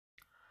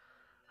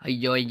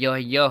Yo,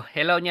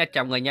 hello nha,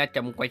 chào người nha,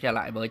 chào mừng quay trở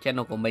lại với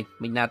channel của mình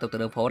là Tiểu tử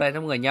đường phố đây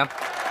mọi người nha.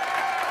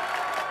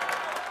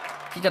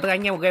 Xin chào tất cả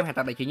anh em của game Hải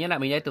Tặc Đại Chiến nhé, lại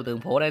mình đây Tiểu tử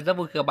đường phố đây, rất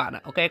vui khi các bạn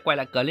ạ. Ok, quay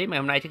lại clip ngày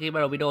hôm nay. Trước khi bắt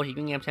đầu video thì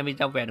các anh em xem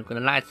video về đừng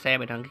quên like, share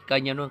và đăng ký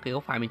kênh nha luôn, kênh có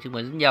phải mình chúc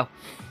mừng rất nhiều.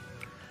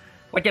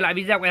 Quay trở lại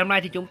video ngày hôm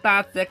nay thì chúng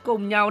ta sẽ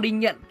cùng nhau đi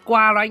nhận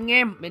quà rồi anh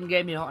em. Bên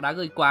game thì họ đã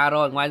gửi quà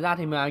rồi, ngoài ra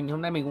thì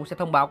hôm nay mình cũng sẽ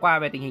thông báo qua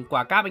về tình hình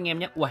quà cáp anh em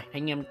nhé. Ui,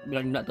 anh em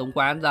bình luận tống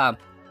quà đến giờ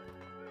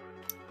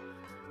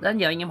rất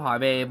nhiều anh em hỏi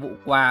về vụ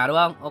quà đúng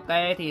không? Ok,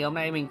 thì hôm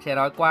nay mình sẽ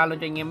nói qua luôn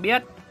cho anh em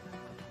biết.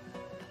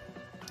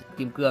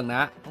 Kim cương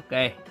đã. Ok.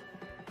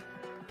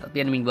 Đầu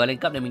tiên mình vừa lên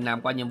cấp để mình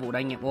làm qua nhiệm vụ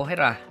đây anh em. Ô hết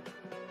rồi.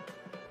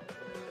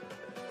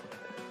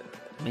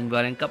 Mình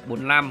vừa lên cấp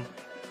 45.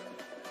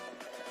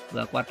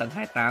 Vừa qua tầng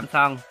 28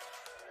 xong.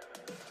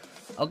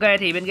 Ok,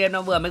 thì bên game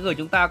nó vừa mới gửi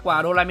chúng ta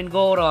quà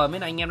Doflamingo rồi. Mấy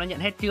anh em nó nhận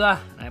hết chưa?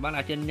 Đấy, bác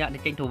nào chưa nhận thì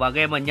tranh thủ vào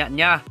game mà nhận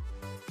nhá.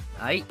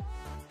 Đấy.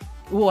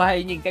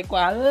 Ui, nhìn cái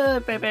quà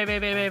phê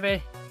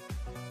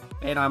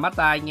nói mắt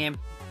ra anh em.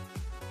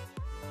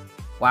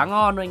 Quá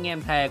ngon luôn anh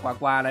em, thề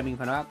quà này mình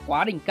phải nói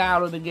quá đỉnh cao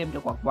luôn, bên game cho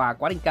quà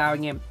quá đỉnh cao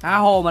anh em.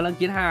 Hồ mà lân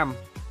chiến hàm.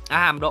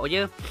 Hàm độ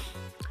chứ.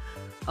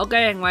 Ok,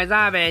 ngoài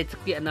ra về sự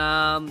kiện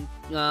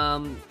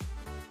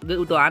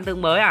dự toán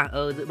tướng mới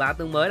dự báo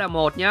tướng mới là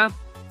 1 nhá.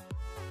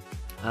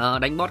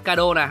 Đánh boss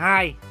Kaido là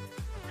 2.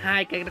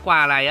 Hai cái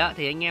quà này á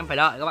thì anh em phải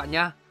đợi các bạn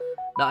nhá.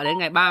 Đợi đến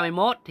ngày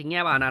 31 thì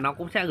nghe bảo là nó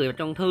cũng sẽ gửi vào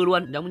trong thư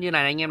luôn. Giống như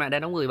này anh em lại đây,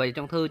 nó gửi vào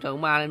trong thư cho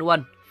ông ba lên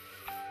luôn.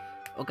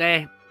 Ok.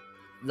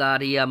 Giờ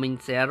thì mình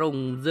sẽ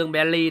dùng dương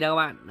belly đó các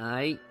bạn.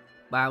 Đấy,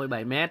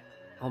 37m.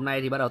 Hôm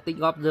nay thì bắt đầu tích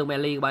góp dương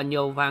belly bao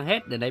nhiêu vang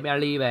hết để lấy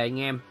belly về anh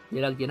em.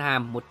 Đi lâng chiến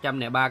hàm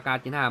 103k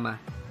chiến hàm à.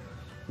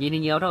 Nhìn thì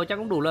nhiều thôi, chắc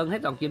cũng đủ lâng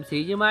hết dòng kiếm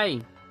sĩ chứ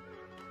mấy.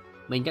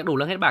 Mình chắc đủ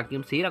lâng hết bảng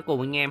kiếm sĩ là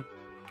cùng anh em.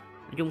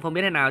 Nói chung không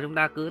biết thế nào, chúng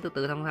ta cứ từ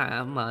từ thong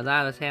thả mở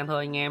ra rồi xem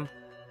thôi anh em.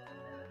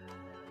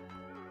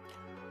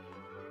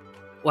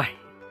 Uầy,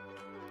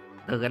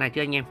 từ cái này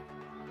chưa anh em.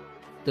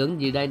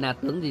 Tướng gì đây, là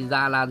tướng gì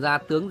ra là ra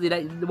tướng gì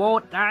đây.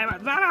 1, 2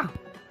 bạn ra nào.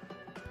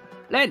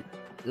 Lên.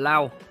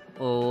 Lao.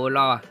 Ồ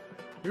lò.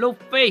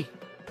 Luffy.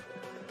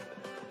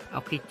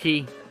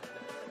 Aokichi.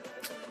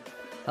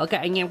 Ok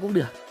anh em cũng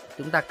được.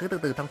 Chúng ta cứ từ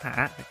từ thong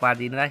thả. Quà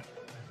gì nữa đây?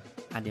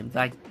 Điểm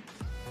danh.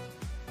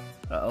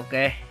 Rồi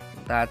ok.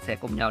 Chúng ta sẽ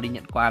cùng nhau đi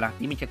nhận quà nào.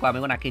 Tí mình sẽ qua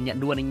mấy con này kia nhận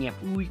luôn anh em.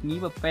 Ui, nghĩ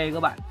mà phê các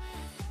bạn.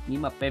 Nghĩ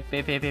mà phê.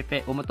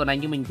 Ủa mà tuần này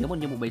như mình thiếu một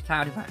nhiệm vụ 7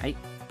 sao thì phải.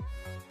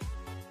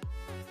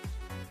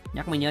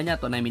 Nhắc mình nhớ nha,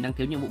 tuần này mình đang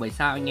thiếu nhiệm vụ 7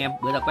 sao anh em.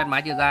 Bữa giờ quét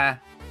máy chưa ra.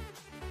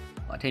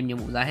 Gọi thêm nhiệm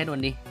vụ ra hết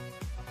luôn đi.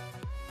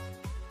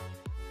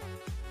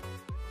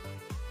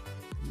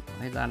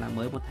 Hay ra là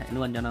mới một thẻ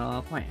luôn cho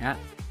nó khỏe.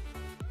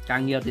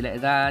 Càng nhiều tỷ lệ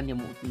ra nhiệm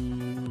vụ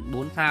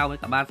 4 sao với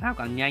cả 3 sao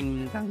càng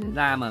nhanh càng dễ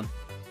ra mà.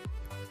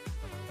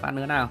 Phát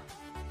nữa nào.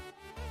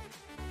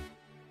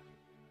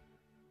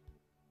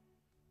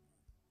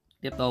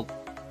 Tiếp tục.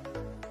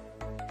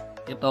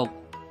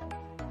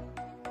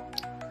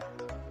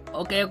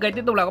 Ok,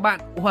 tiếp tục là các bạn.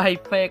 Uầy,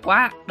 phê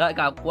quá. Đợi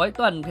cả cuối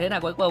tuần, thế là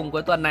cuối cùng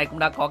cuối tuần này cũng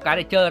đã có cái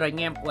để chơi rồi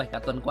anh em. Uầy, cả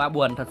tuần qua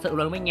buồn thật sự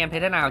luôn, mấy anh em thấy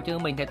thế nào chứ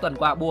mình thấy tuần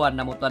qua buồn,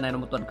 là một tuần này là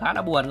một tuần khá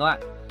là buồn các bạn.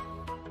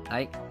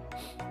 Đấy.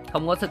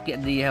 Không có sự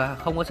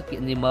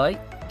kiện gì mới.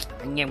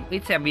 Anh em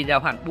ít xem video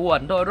hẳn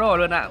buồn thôi rồi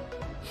luôn ạ.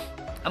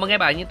 Mà nghe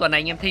bảo như tuần này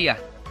anh em thi à?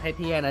 Hay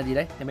thi hay là gì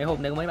đấy? Thì mấy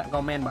hôm nay có mấy bạn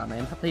comment bảo là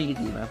em sắp thi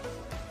cái gì mà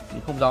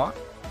mình không rõ.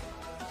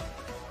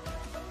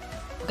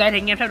 Ok, thì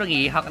anh em sắp được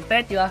nghỉ học ăn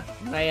Tết chưa?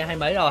 Nay hay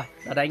mấy rồi?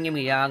 Ở đây anh em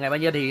nghỉ ngày bao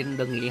nhiêu thì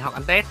được nghỉ học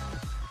ăn Tết?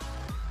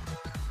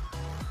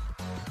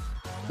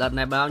 Đợt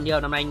này bao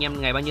nhiêu, năm nay anh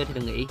em ngày bao nhiêu thì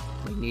được nghỉ?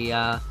 Mình nghỉ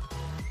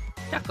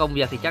chắc công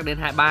việc thì chắc đến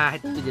 23,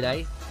 24 gì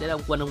đấy. Thế là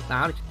ông Quân ông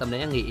Táo thì tầm đấy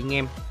là nghỉ anh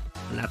em.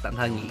 Là tạm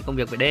thời nghỉ công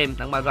việc về đêm,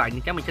 tháng 3 rảnh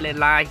thì chắc mình sẽ lên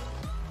live.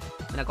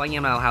 Nên là có anh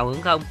em nào hào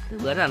hứng không? Từ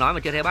bữa là nói mà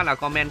chưa thấy bác nào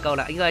comment câu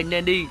là anh ơi anh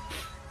nên đi.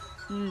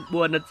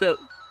 Buồn thật sự.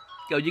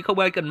 Kiểu như không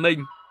ai cần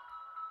mình.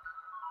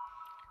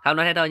 Không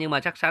nói thế thôi, nhưng mà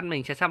chắc chắn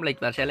mình sẽ sắp lịch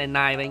và sẽ lên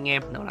live với anh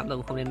em. Lâu lắm rồi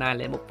cũng không lên live,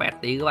 lên một phét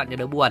tí các bạn cho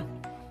đỡ buồn.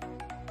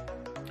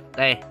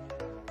 Ok,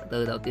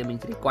 từ đầu tiên mình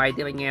sẽ đi quay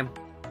tiếp anh em.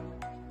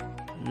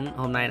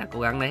 Hôm nay là cố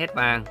gắng lấy hết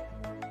vàng.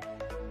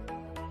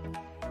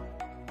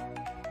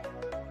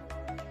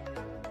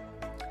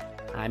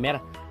 Hai mét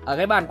ở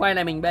cái bàn quay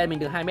này mình bên mình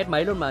được 2 mét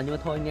mấy luôn mà, nhưng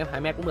mà thôi anh em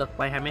 2 mét cũng được,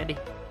 quay 2 mét đi.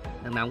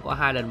 Đằng nào cũng có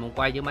 2 lần mà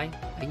quay chứ mấy.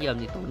 Thấy nhiều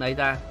thì tốn đấy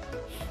ra,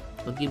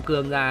 tốn kim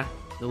cương ra.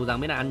 Dù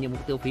rằng biết là ăn nhiều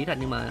tiêu phí thật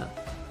nhưng mà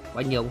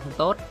quay nhiều cũng không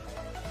tốt.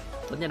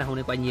 Tốt nhất là hôm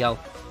nay quay nhiều.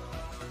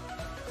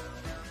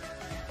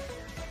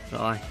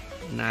 Rồi,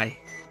 này.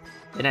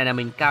 Cái này là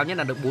mình cao nhất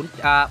là được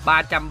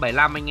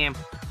 375 anh em.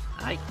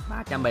 Đấy,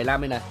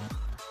 375 đây này.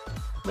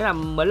 Biết là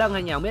mới lần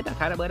hay nhiều biết là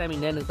khá là bữa nay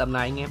mình lên được tầm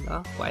này anh em.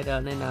 Đó, quay được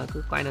nên là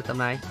cứ quay được tầm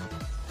này.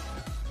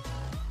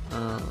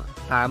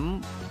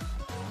 8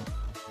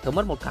 thiếu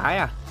mất một cái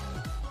à.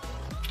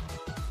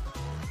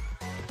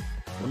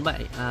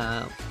 47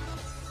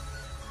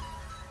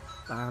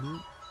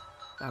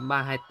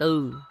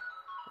 8324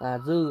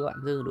 dư các bạn,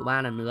 dư đủ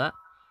 3 lần nữa.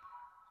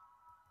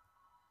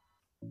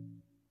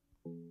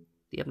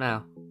 Tiếp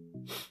nào.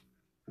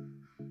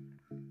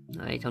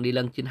 Đấy, xong đi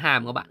lâng chiến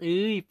hàm các bạn.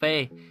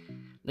 Phê.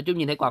 Nói chung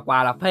nhìn thấy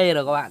quả là phê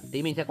rồi các bạn.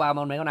 Tí mình sẽ qua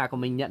món mấy con nào của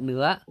mình nhận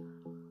nữa.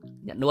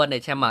 Nhận luôn để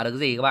xem mở được cái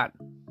gì các bạn.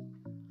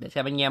 Để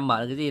xem anh em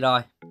mở được cái gì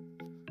rồi.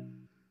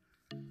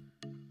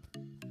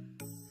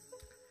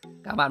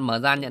 Các bạn mở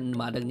ra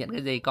mở được nhận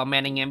cái gì,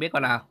 comment anh em biết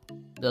con nào.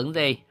 Tướng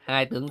gì,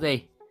 hai tướng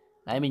gì.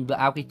 Đấy mình vừa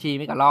Aokichi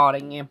với cả lo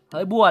đấy anh em.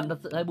 Hơi buồn, thật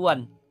sự hơi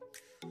buồn.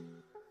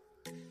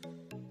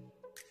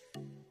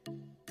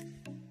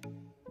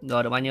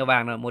 Rồi được bao nhiêu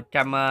vàng rồi,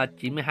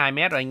 192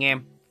 mét rồi anh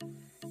em.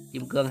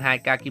 Kim cương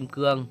 2k kim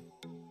cương.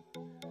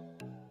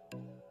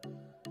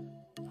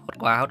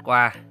 Hốt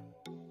quà.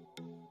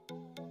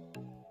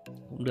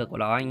 Cũng được của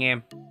nó anh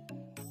em.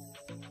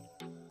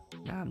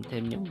 Làm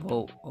thêm nhiệm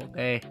vụ. Ok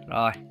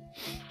rồi.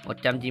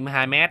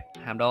 192 mét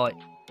hàm đội.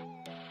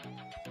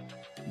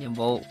 Nhiệm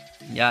vụ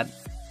nhận.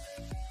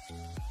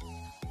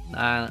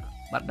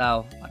 Bắt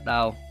đầu.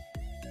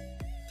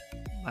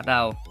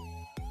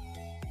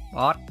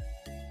 Boss.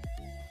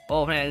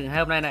 Ô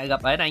hôm nay lại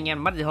gặp ấy này anh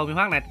em, bắt gì hôm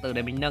hoác này, từ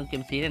để mình nâng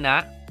kiếm sĩ lên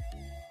đã.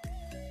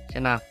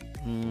 Xem nào.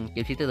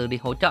 Kiếm sĩ từ đi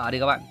hỗ trợ đi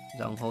các bạn.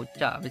 Dòng hỗ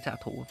trợ với xạ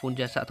thủ full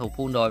chưa, xạ thủ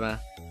full rồi mà.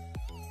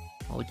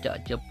 Hỗ trợ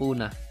chưa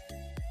full à.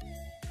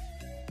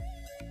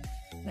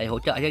 Đây hỗ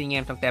trợ chứ anh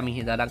em, trong tem mình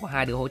hiện giờ đang có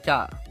 2 đứa hỗ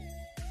trợ.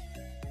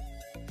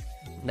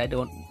 Đây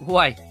đồ.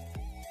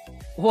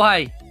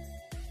 Ui.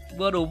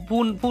 Vừa đủ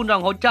full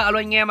dòng hỗ trợ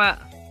luôn anh em ạ.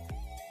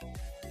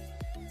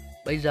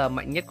 Bây giờ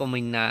mạnh nhất của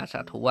mình là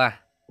xạ thủ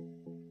à.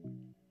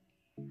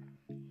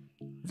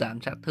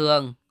 Giảm sát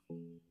thương.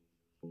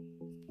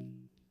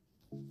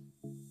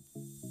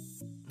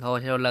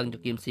 Thôi theo lưng cho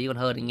kiếm sĩ còn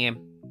hơn anh em.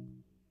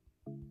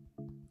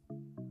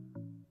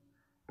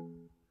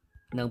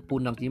 Nâng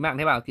pool dòng chí mạng,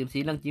 thế bảo kiếm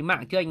sĩ nâng chí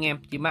mạng trước anh em.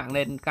 Chí mạng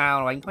lên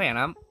cao đánh khỏe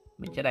lắm.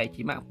 Mình sẽ đẩy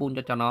chí mạng pool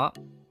cho nó.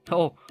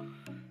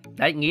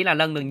 Đấy nghĩ là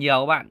nâng được nhiều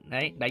các bạn.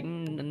 Đấy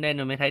đánh nên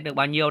rồi mới thấy được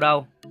bao nhiêu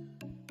đâu.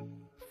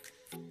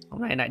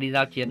 Hôm nay lại đi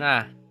giao chiến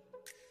à.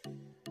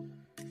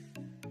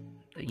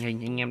 Tình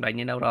hình anh em đánh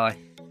đến đâu rồi.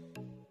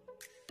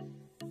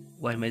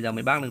 Ui bây giờ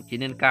mới bác được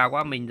chiến lên cao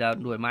quá. Mình giờ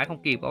đuổi mãi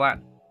không kịp các bạn.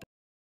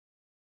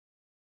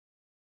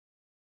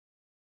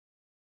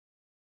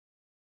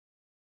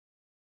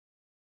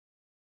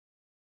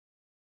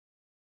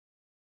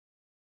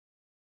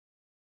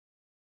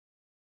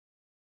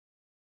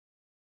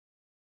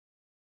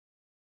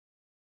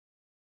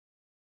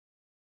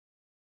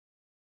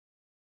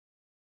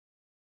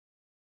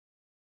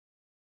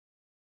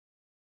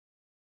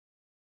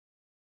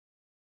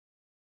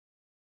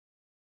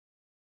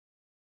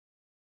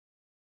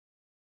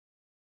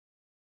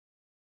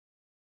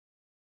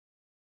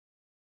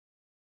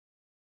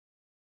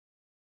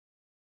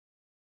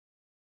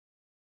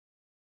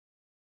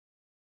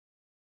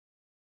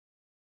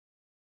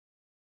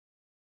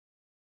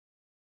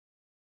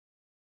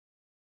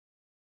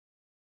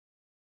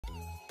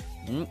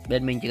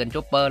 Bên mình chỉ cần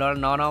chopper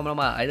nó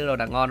mà ấy được rồi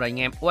là ngon rồi anh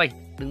em. Ui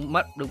đừng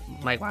mất, đừng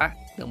may quá,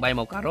 đừng bay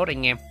màu cà rốt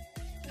anh em.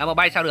 Mà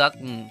bay sao được,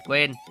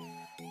 quên.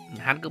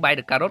 Hắn cứ bay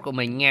được cà rốt của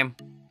mình anh em.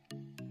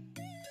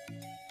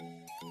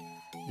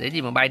 Dễ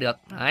gì mà bay được.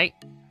 Đấy.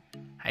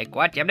 Hay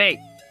quá, chém đi.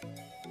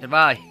 Tuyệt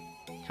vời.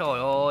 Trời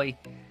ơi.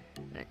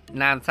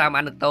 Làm sao mà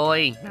ăn được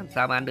tôi, làm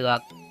sao mà ăn được.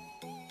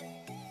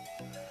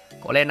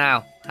 Cố lên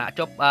nào. Hạ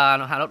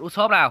nốt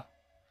Usopp nào.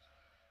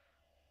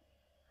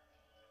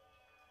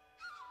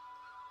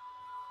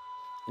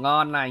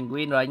 Ngon này,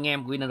 win rồi anh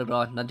em, win là được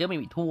rồi. Lần trước mình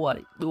bị thua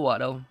đấy, đùa ở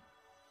đâu.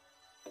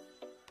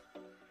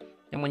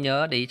 Nhưng mà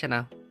nhớ để ý xem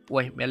nào.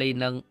 Ui, belly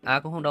nâng.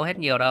 Cũng không đâu hết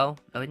nhiều đâu.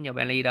 Đâu hết nhiều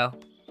belly đâu.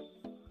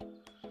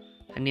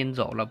 Thanh niên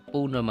rổ là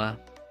pool rồi mà.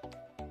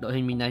 Đội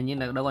hình mình này như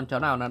là đâu còn cháu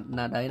nào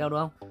là đấy đâu đúng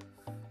không?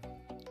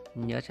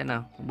 Mình nhớ xem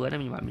nào. Bữa nay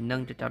mình bảo mình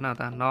nâng cho cháu nào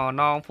ta. No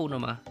full rồi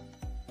mà.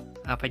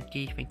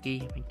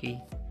 Frankie.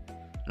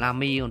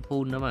 Lami còn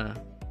full nữa mà.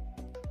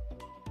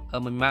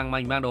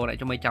 Mình mang đồ lại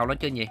cho mấy cháu nó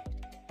chưa nhỉ?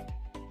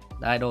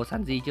 Đây đồ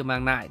Sanji chưa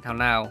mang lại. Thảo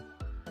nào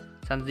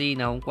Sanji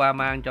nào hôm qua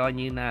mang cho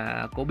như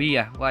là Kobe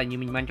à? Qua như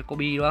mình mang cho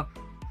Kobe đúng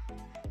không?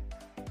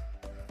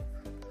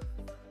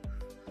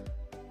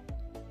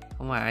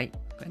 Không phải.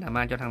 Phải là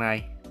mang cho thằng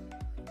này.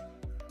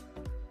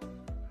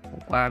 Hôm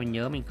qua mình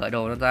nhớ mình cởi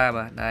đồ nó ra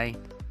mà. Đây.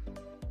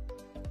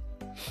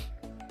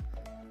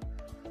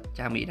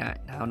 Trang bị lại.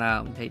 Thảo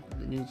nào mình thấy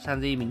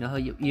Sanji mình nó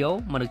hơi yếu.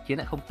 Mà lực chiến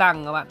lại không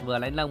tăng các bạn. Vừa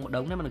lấy lông một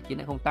đống thế mà lực chiến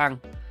lại không tăng.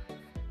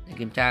 Để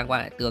kiểm tra qua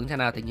lại tướng xem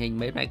nào tình hình.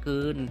 Mấy này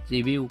cứ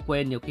review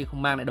quên, nhiều khi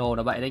không mang lại đồ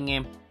là vậy đấy anh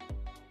em.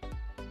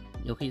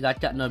 Nhiều khi ra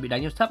trận rồi bị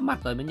đánh cho sấp mặt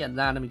rồi mới nhận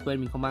ra là mình quên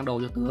mình không mang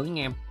đồ cho tướng anh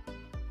em.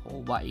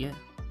 Khổ vậy ấy.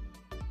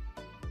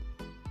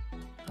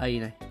 Đây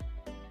này.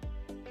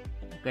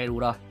 Ok đủ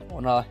rồi,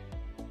 ổn rồi.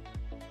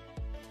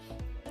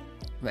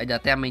 Vậy giờ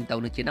tem mình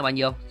tổng lực chiến là bao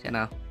nhiêu? Xem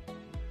nào.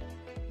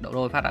 Đậu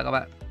đôi phát đã các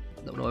bạn.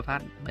 Đậu đôi phát,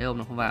 mấy hôm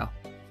nó không vào.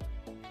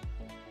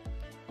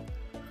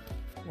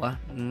 Ủa,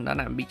 đã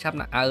lại bị sắp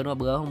lại. Nó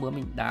bữa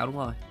mình đáo đúng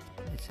rồi.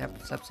 Để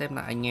sắp xếp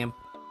lại anh em.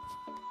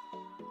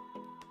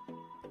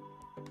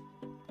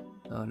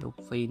 Rồi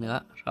Luffy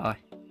nữa. Rồi.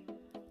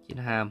 Chiến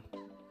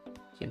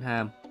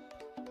hàm.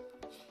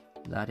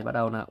 Giờ thì bắt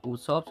đầu là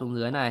Usopp xuống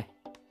dưới này.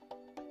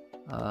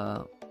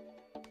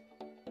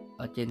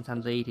 ở trên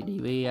Sanji thì đi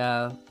với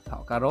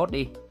thỏ cà rốt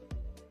đi.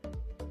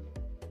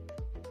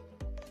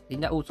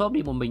 Tính ra Usopp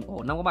đi một mình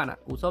ổn lắm các bạn ạ.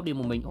 Usopp đi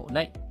một mình ổn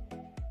đấy.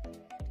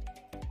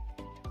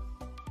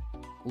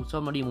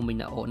 Usopp nó đi một mình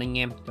là ổn anh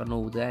em. Cho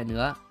nù dưới này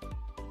nữa.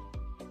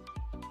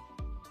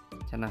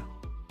 Xem nào.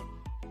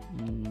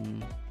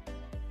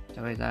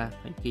 Cho này ra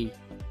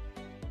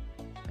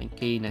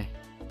Franky này.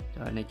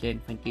 Cho này trên,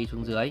 Franky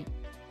xuống dưới.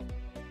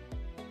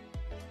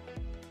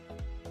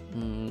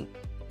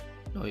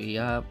 Đổi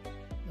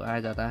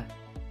ai giờ ta?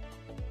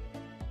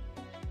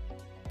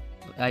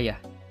 Đổi đây à?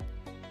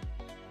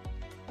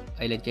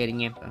 Đây lên trên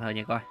anh em, tạm thời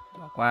nhé coi,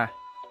 bỏ qua.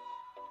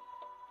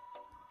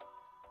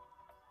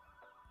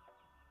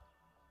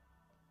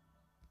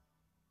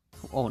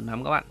 Không ổn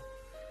lắm các bạn.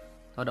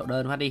 Thôi đậu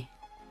đơn phát đi.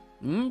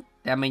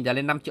 Tem mình giờ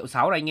lên 5,6 triệu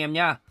rồi anh em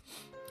nhá.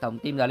 Tổng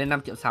team giờ lên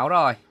 5,6 triệu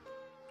rồi.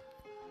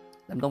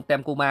 Tấn công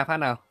tem Kuma phát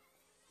nào.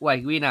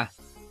 Ui, win à?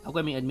 Ông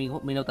quên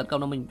mình đâu tấn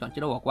công đâu, mình chọn chế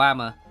độ bỏ qua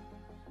mà.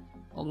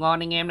 Ồ, ngon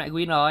anh em, lại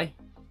win rồi.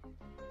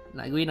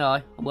 Lại win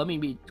rồi. Hôm bữa mình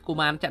bị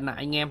Kuma chặn lại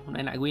anh em, hôm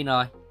nay lại win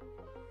rồi.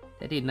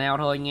 Thế thì neo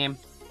thôi anh em.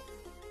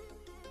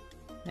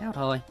 Neo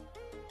thôi.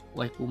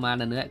 Ui, Kuma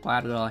lần nữa lại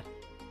qua được rồi.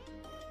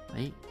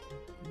 Đấy.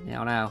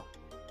 Neo nào.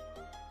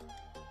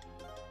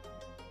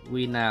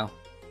 Win nào.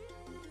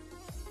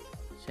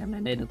 Xem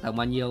lên được tầng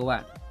bao nhiêu các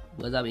bạn.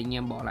 Bữa giờ bị anh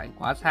em bỏ lại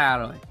quá xa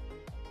rồi.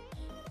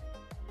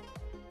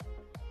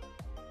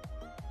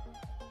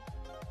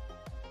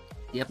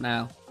 Tiếp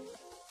nào.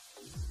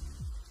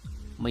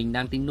 Mình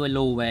đang tính nuôi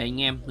lù về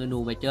anh em. Nuôi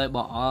lù về chơi,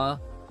 bỏ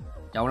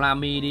cháu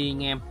Lami đi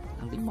anh em.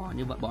 Đang tính bỏ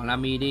như vậy, bỏ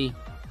Lami đi.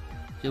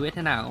 Chưa biết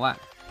thế nào các bạn.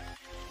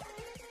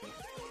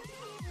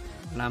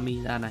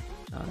 Lami ra này.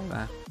 Cho đây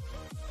vào.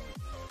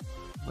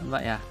 Vẫn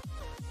vậy à.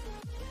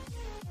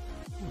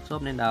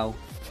 Chốp lên đầu.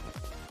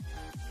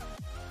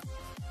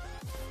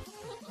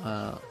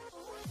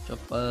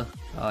 Chopper.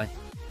 Rồi.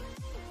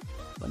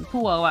 Vẫn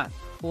thua các bạn.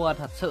 Thua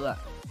thật sự ạ.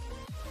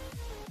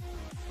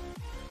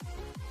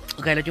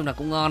 Ok, nói chung là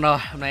cũng ngon rồi.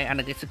 Hôm nay ăn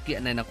được cái sự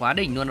kiện này là quá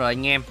đỉnh luôn rồi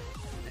anh em.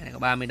 Đây, có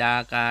 30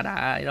 đá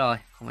ấy rồi.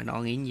 Không phải nó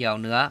nghĩ nhiều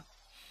nữa.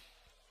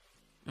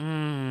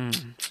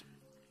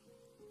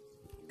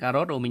 Cà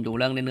rốt rồi mình đủ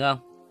lâng lên nữa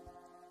không?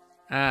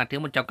 À, thiếu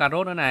một chọc cà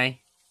rốt nữa này.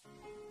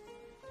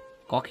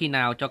 Có khi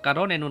nào cho cà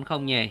rốt lên luôn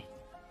không nhỉ?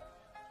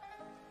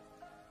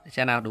 Để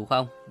xem nào, đủ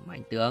không?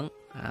 Mạnh tướng.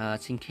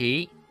 Sinh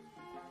khí.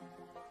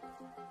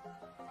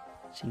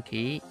 Sinh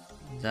khí.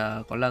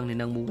 Giờ có lâng thì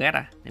nâng buget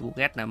à? Để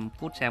buget làm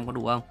phút xem có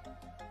đủ không?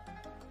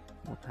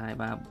 1, 2,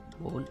 3,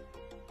 4.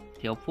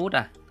 Thiếu phút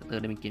à? Từ từ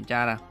để mình kiểm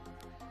tra nào.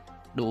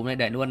 Đủ này,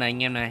 để luôn này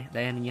anh em này.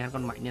 Đây như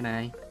con mạnh như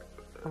này.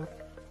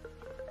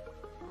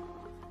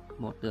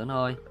 Một tướng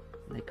thôi.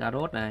 Đây cà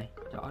rốt này.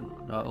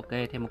 Chọn. Rồi ok,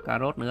 thêm một cà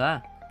rốt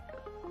nữa.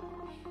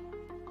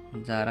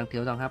 Giờ đang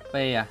thiếu dòng HP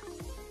à?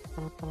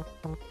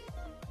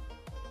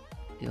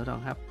 Thiếu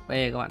dòng HP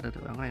các bạn, từ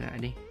từ đóng này lại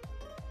đi.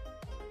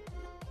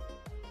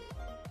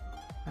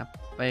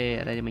 HP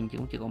ở đây thì mình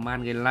chỉ có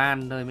man gây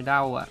lan thôi mới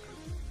đau ạ.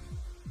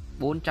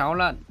 4 cháu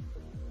lận.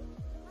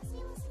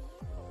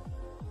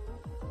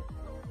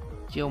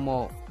 Chiêu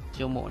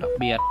mộ đặc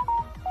biệt.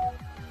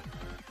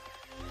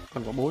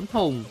 Còn có 4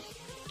 thùng.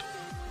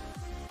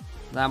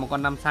 Ra một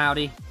con 5 sao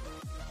đi.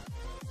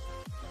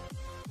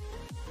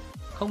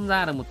 Không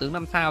ra được một tướng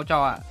 5 sao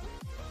cho ạ.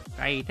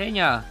 Cay thế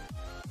nhờ.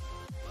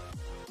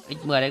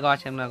 X10 đây coi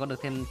xem là có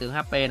được thêm tướng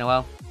HP nào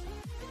không.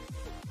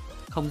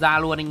 Không ra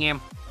luôn anh em.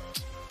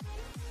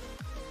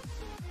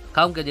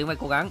 Không, cái tiếng phải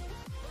cố gắng.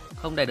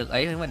 Không để được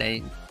ấy, không phải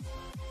để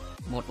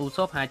một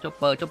Usopp, 2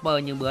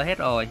 chopper như bữa hết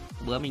rồi.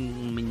 Bữa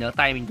mình nỡ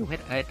tay mình dùng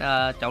hết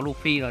cháu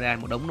Luffy rồi này,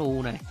 một đống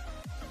nu này.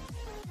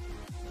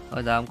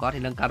 Thôi giờ không có thì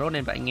nâng cà rốt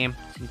lên vậy anh em.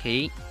 Sinh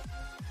khí.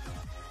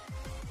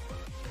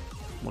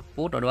 1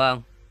 phút rồi đúng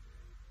không?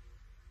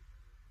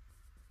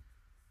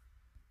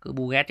 Cứ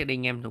buget trước đi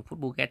anh em, dùng phút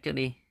buget trước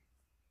đi.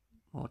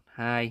 1,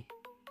 2.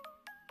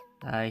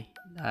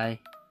 Đây.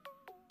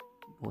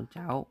 4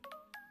 cháu.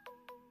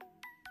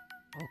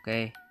 Ok.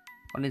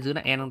 Con lên dưới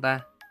là en không ta?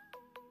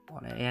 Bỏ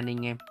lại en đi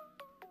anh em.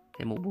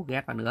 Thêm một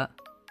buget vào nữa.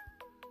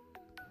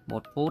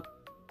 1 phút.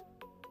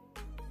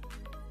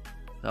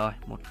 Rồi,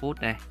 1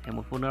 phút này, thêm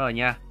 1 phút nữa rồi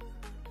nha.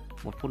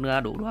 1 phút nữa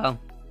đủ đúng không?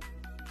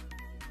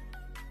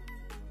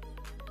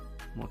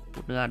 1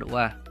 phút nữa đủ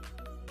à?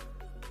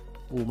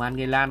 Man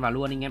gây lan vào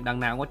luôn anh em, đằng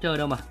nào có chơi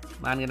đâu mà.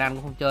 Man gây lan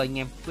cũng không chơi anh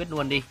em, quyết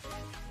luôn đi.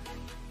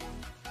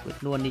 Quyết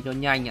luôn đi cho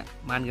nhanh ạ.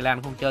 Man gây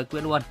lan không chơi,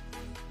 quyết luôn.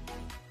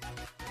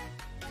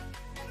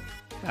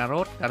 Cà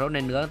rốt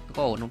lên nữa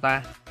có ổn không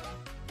ta?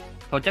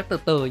 Thôi chắc từ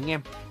từ anh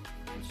em.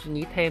 Suy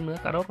nghĩ thêm nữa,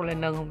 cà rốt có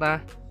lên nâng không ta?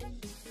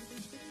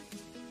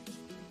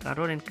 Cà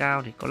rốt lên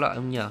cao thì có lợi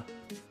không nhờ?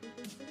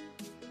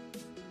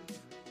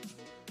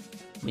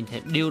 Mình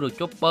thấy deal được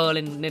chopper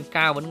lên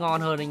cao vẫn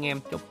ngon hơn anh em.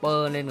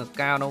 Chopper lên được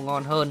cao đâu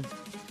ngon hơn.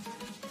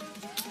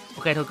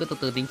 Ok thôi cứ từ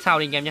từ tính sau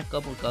đi anh em nhé.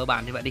 Cơ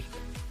bản như vậy đi.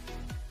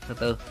 Từ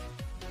từ.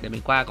 Để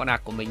mình qua con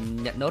ạc của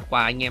mình nhận nốt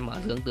quà anh em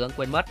ở dưỡng tướng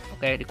quên mất.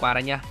 Ok đi qua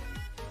đây nha.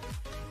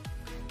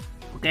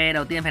 Ok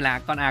đầu tiên phải là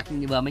con ạc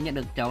vừa mới nhận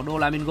được cháu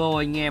Doflamingo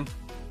anh em.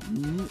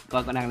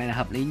 Coi con ạc này là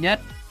hợp lý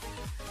nhất.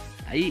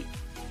 Đấy.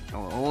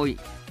 Trời ơi.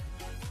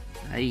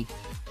 Đây.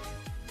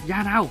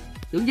 Ra nào.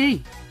 Tướng gì?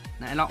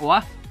 Lại lọ. Ủa?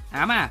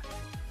 Ám à?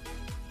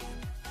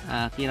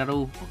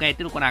 Kiraru. Ok, tiếp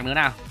tục con hàng nữa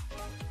nào.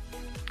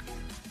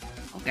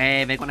 Ok,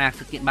 về con hàng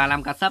sự kiện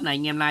 35k sub này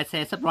anh em like,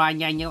 share, subscribe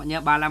nhanh nhé các bạn nhé.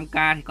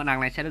 35k thì con hàng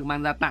này sẽ được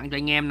mang ra tặng cho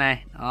anh em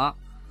này. Đó.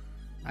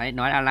 Đấy,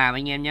 nói là làm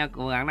anh em nhé,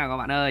 cố gắng nào các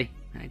bạn ơi.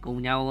 Đấy,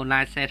 cùng nhau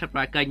like, share,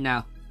 subscribe kênh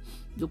nào.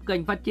 Giúp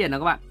kênh phát triển nào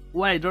các bạn.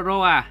 Ui,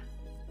 Roro à.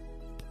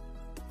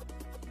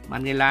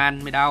 Màn người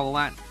lan mới đau các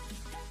bạn.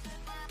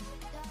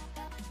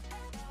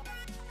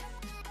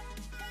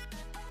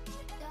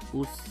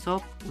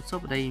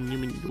 Usopp ở đây như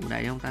mình đủ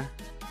đầy không ta?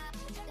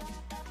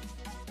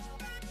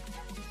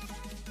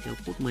 Thiếu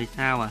phút 10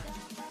 sao à?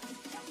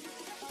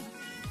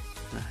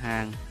 Cửa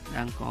hàng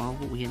đang có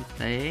vụ hiến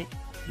tế.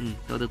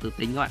 Tôi từ từ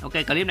tính các bạn. Ok,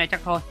 clip này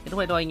chắc thôi. Kết thúc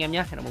đây thôi anh em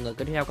nhé. Hẹn gặp mọi người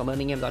clip tiếp theo. Cảm ơn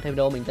anh em dõi theo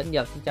video mình rất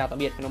nhiều. Xin chào tạm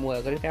biệt. Hẹn gặp mọi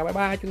người clip tiếp theo. Bye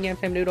bye. Chúc anh em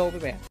xem video vui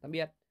vẻ. Tạm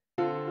biệt.